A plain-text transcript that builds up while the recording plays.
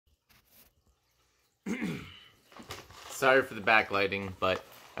sorry for the backlighting, but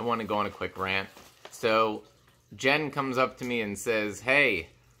I want to go on a quick rant. So, Jen comes up to me and says, hey,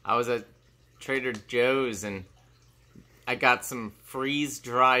 I was at Trader Joe's and I got some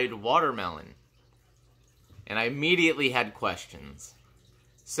freeze-dried watermelon. And I immediately had questions.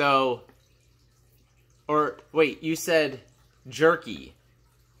 So, or, wait, you said jerky.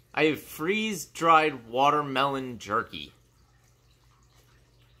 I have freeze-dried watermelon jerky.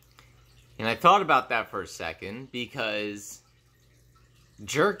 And I thought about that for a second, because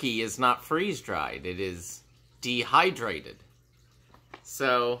jerky is not freeze-dried, it is dehydrated.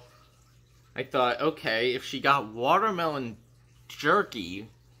 So, I thought, okay, if she got watermelon jerky,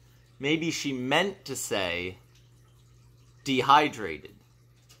 maybe she meant to say dehydrated.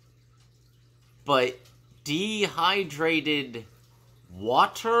 But dehydrated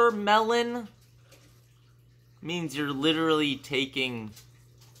watermelon means you're literally taking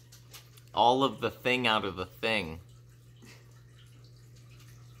all of the thing out of the thing.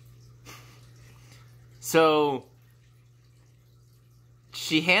 So,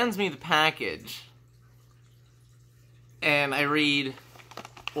 she hands me the package, and I read,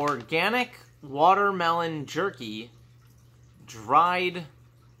 organic watermelon jerky, dried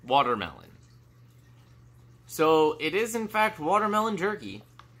watermelon. So, it is in fact watermelon jerky.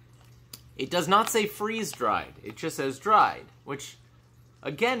 It does not say freeze-dried, it just says dried, which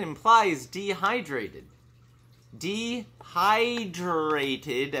again implies dehydrated. Dehydrated,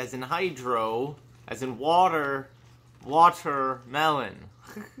 as in hydro, as in water, watermelon.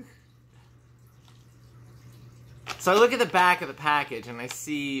 So I look at the back of the package and I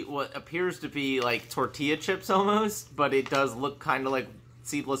see what appears to be like tortilla chips almost, but it does look kind of like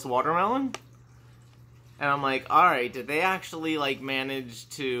seedless watermelon. And I'm like, alright, did they actually like manage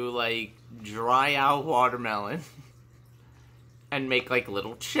to like dry out watermelon and make like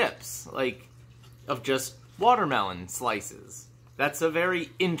little chips, like, of just watermelon slices? That's a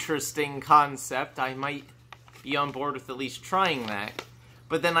very interesting concept. I might be on board with at least trying that.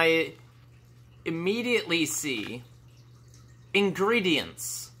 But then I immediately see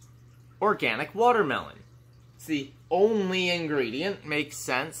ingredients. Organic watermelon. It's the only ingredient. Makes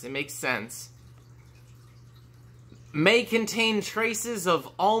sense. It makes sense. May contain traces of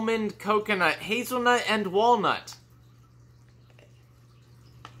almond, coconut, hazelnut, and walnut.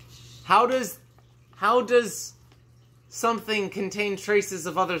 How does something contain traces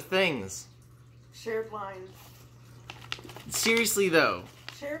of other things? Shared line. Seriously though.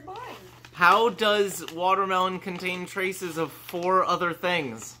 Shared line. How does watermelon contain traces of 4 other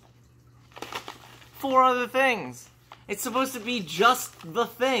things? 4 other things. It's supposed to be just the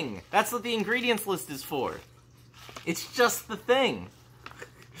thing. That's what the ingredients list is for. It's just the thing.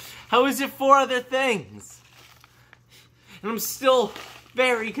 How is it 4 other things? And I'm still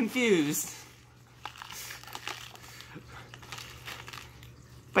very confused.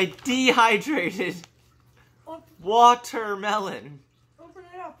 By dehydrated watermelon. Open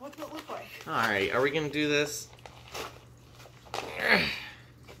it up. What's it look like? Alright, are we gonna do this? It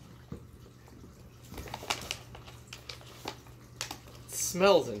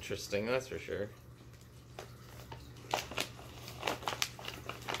smells interesting, that's for sure.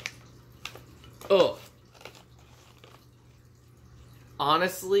 Ugh.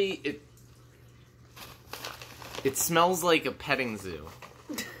 Honestly, it smells like a petting zoo.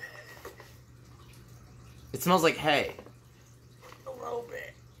 It smells like hay. A little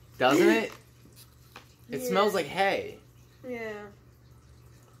bit. Doesn't it? It Yeah. smells like hay. Yeah.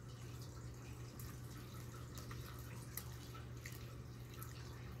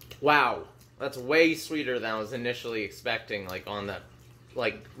 Wow. That's way sweeter than I was initially expecting, like, on that,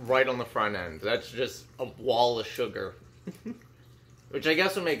 like, right on the front end. That's just a wall of sugar. Which I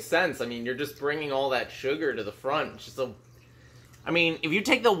guess would make sense. I mean, you're just bringing all that sugar to the front. It's just a... I mean, if you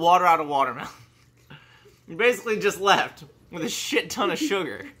take the water out of watermelon, you're basically just left with a shit ton of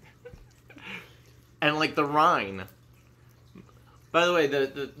sugar. And, like, the rind. By the way,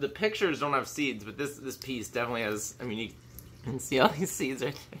 the pictures don't have seeds, but this piece definitely has... I mean, you can see all these seeds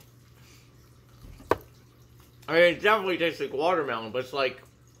right there. I mean, it definitely tastes like watermelon, but it's, like,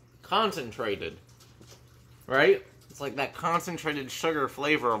 concentrated. Right? It's like that concentrated sugar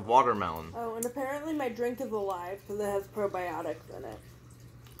flavor of watermelon. Oh, and apparently my drink is alive because it has probiotics in it.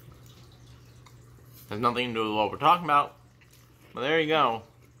 Has nothing to do with what we're talking about. But there you go.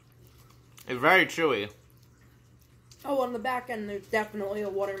 It's very chewy. Oh, on the back end, there's definitely a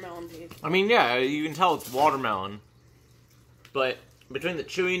watermelon piece. I mean, yeah, you can tell it's watermelon. But between the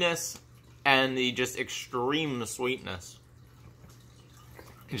chewiness and the just extreme sweetness,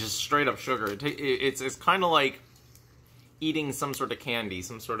 it's just straight up sugar. It's kind of like eating some sort of candy,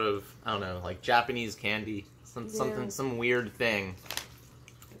 some sort of, I don't know, like Japanese candy, some weird thing.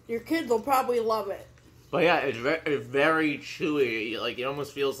 Your kids will probably love it. But yeah, it's very chewy. Like it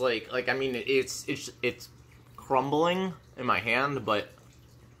almost feels like I mean it's crumbling in my hand, but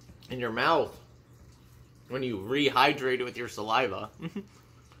in your mouth when you rehydrate it with your saliva,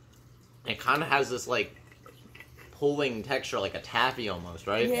 it kind of has this like pulling texture, like a taffy almost,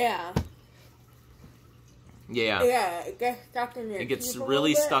 right? Yeah. Yeah. Yeah, it gets stuck in your teeth. It gets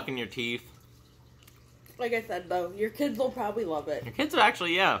really stuck in your teeth. Like I said, though, your kids will probably love it. Your kids are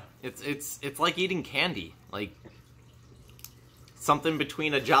actually, yeah. It's like eating candy. Like something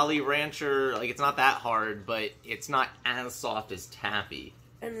between a Jolly Rancher. Like it's not that hard, but it's not as soft as taffy.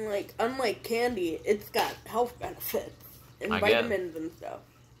 And like, unlike candy, it's got health benefits and vitamins and stuff.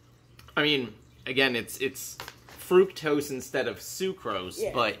 I mean, again, it's fructose instead of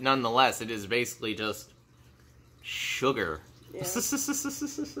sucrose, but nonetheless, it is basically just sugar. Yeah. And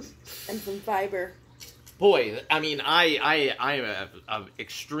some fiber. Boy, I mean, I am an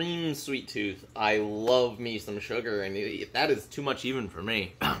extreme sweet tooth. I love me some sugar, and that is too much even for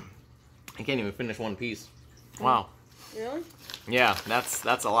me. I can't even finish one piece. Wow. Really? Yeah, that's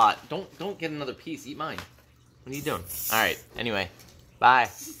a lot. Don't get another piece. Eat mine. What are you doing? All right. Anyway, bye.